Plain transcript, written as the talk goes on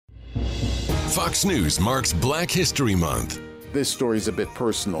Fox News marks Black History Month. This story's a bit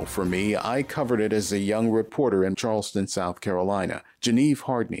personal for me. I covered it as a young reporter in Charleston, South Carolina. Genevieve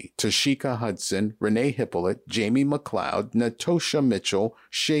Hardney, Tashika Hudson, Renee Hippolyte, Jamie McLeod, Natosha Mitchell,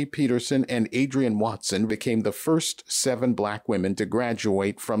 Shea Peterson, and Adrienne Watson became the first 7 Black women to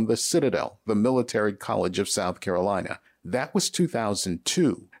graduate from the Citadel, the military college of South Carolina. That was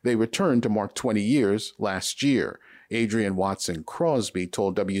 2002. They returned to mark 20 years last year. Adrienne Watson Crosby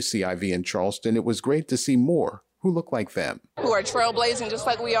told WCIV in Charleston it was great to see more who look like them. Who are trailblazing just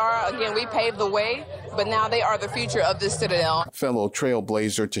like we are. Again, we paved the way, but now they are the future of this Citadel. Fellow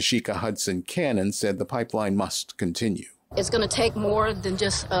trailblazer Tashika Hudson Cannon said the pipeline must continue. It's going to take more than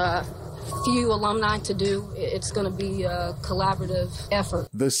just a few alumni to do. It's going to be a collaborative effort.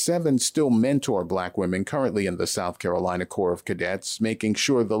 The 7 still mentor Black women currently in the South Carolina Corps of Cadets, making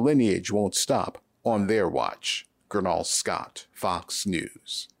sure the lineage won't stop on their watch. Gernal Scott, Fox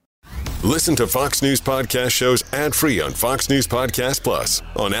News. Listen to Fox News podcast shows ad-free on Fox News Podcast Plus,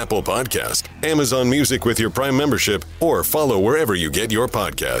 on Apple Podcast, Amazon Music with your Prime membership, or follow wherever you get your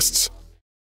podcasts.